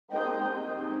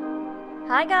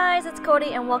Hi guys, it's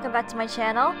Cody and welcome back to my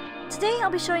channel. Today I'll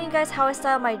be showing you guys how I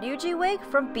style my Ryuuji wig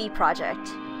from B Project.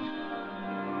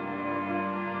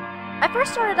 I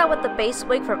first started out with the base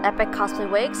wig from Epic Cosplay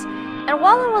Wigs, and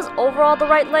while it was overall the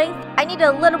right length, I needed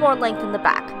a little more length in the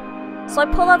back. So I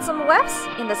pulled out some wefts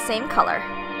in the same color.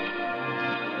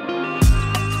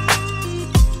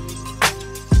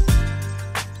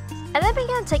 And then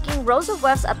began taking rows of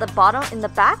wefts at the bottom in the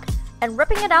back and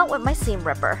ripping it out with my seam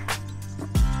ripper.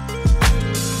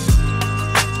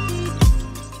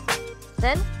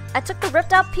 Then, I took the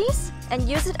ripped out piece and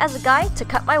used it as a guide to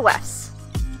cut my wefts.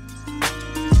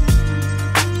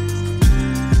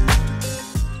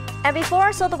 And before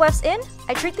I sew the wefts in,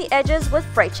 I treat the edges with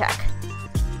fray check.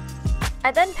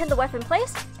 I then pin the weft in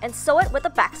place and sew it with a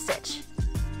back stitch.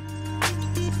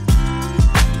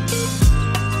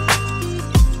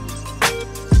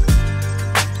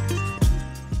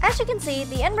 As you can see,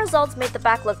 the end results made the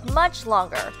back look much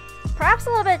longer, perhaps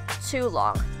a little bit too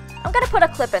long. I'm gonna put a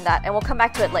clip in that and we'll come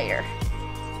back to it later.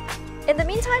 In the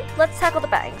meantime, let's tackle the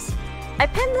bangs. I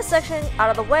pinned this section out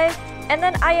of the way, and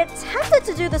then I attempted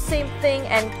to do the same thing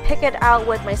and pick it out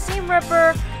with my seam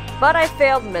ripper, but I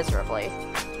failed miserably.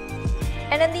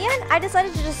 And in the end, I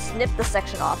decided to just snip the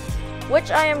section off,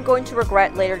 which I am going to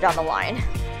regret later down the line.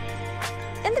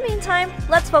 In the meantime,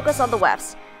 let's focus on the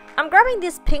wefts. I'm grabbing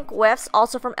these pink wefts,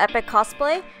 also from Epic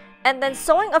Cosplay, and then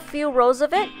sewing a few rows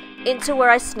of it into where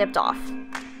I snipped off.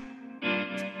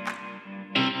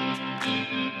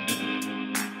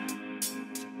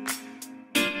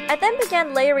 I then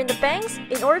began layering the bangs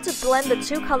in order to blend the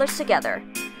two colors together.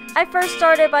 I first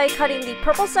started by cutting the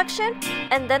purple section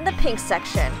and then the pink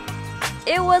section.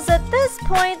 It was at this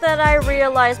point that I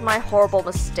realized my horrible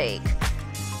mistake.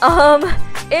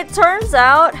 It turns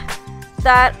out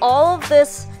that all of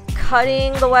this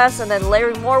cutting the wefts and then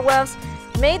layering more wefts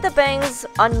made the bangs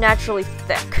unnaturally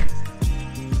thick.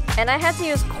 And I had to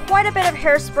use quite a bit of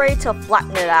hairspray to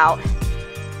flatten it out.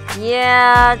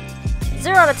 Yeah,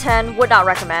 0 out of 10, would not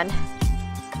recommend.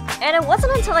 And it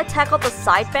wasn't until I tackled the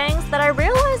side bangs that I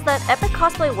realized that Epic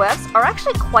Cosplay wefts are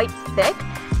actually quite thick,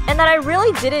 and that I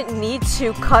really didn't need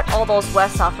to cut all those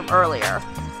wefts out from earlier.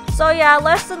 So yeah,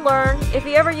 lesson learned, if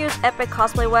you ever use Epic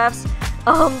Cosplay wefts,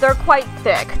 they're quite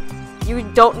thick. You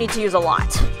don't need to use a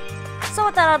lot. So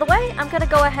with that out of the way, I'm gonna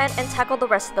go ahead and tackle the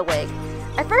rest of the wig.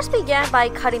 I first began by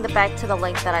cutting the back to the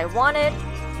length that I wanted,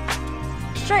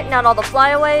 straighten out all the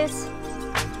flyaways,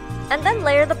 and then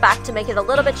layer the back to make it a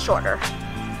little bit shorter.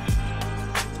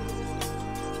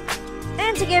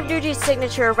 And to give Ryuuji's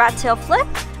signature rat tail flip,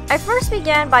 I first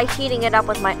began by heating it up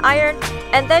with my iron,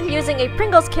 and then using a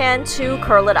Pringles can to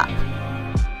curl it up.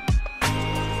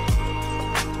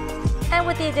 And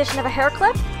with the addition of a hair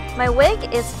clip, my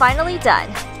wig is finally done.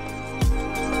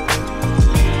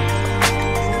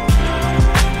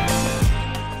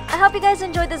 I hope you guys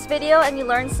enjoyed this video and you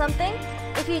learned something.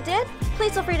 If you did,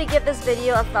 please feel free to give this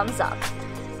video a thumbs up.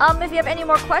 If you have any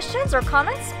more questions or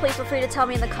comments, please feel free to tell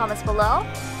me in the comments below.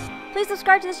 Please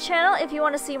subscribe to this channel if you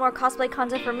want to see more cosplay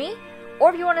content from me,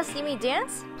 or if you want to see me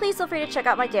dance, please feel free to check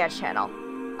out my dance channel.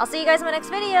 I'll see you guys in my next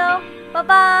video. Bye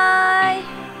bye!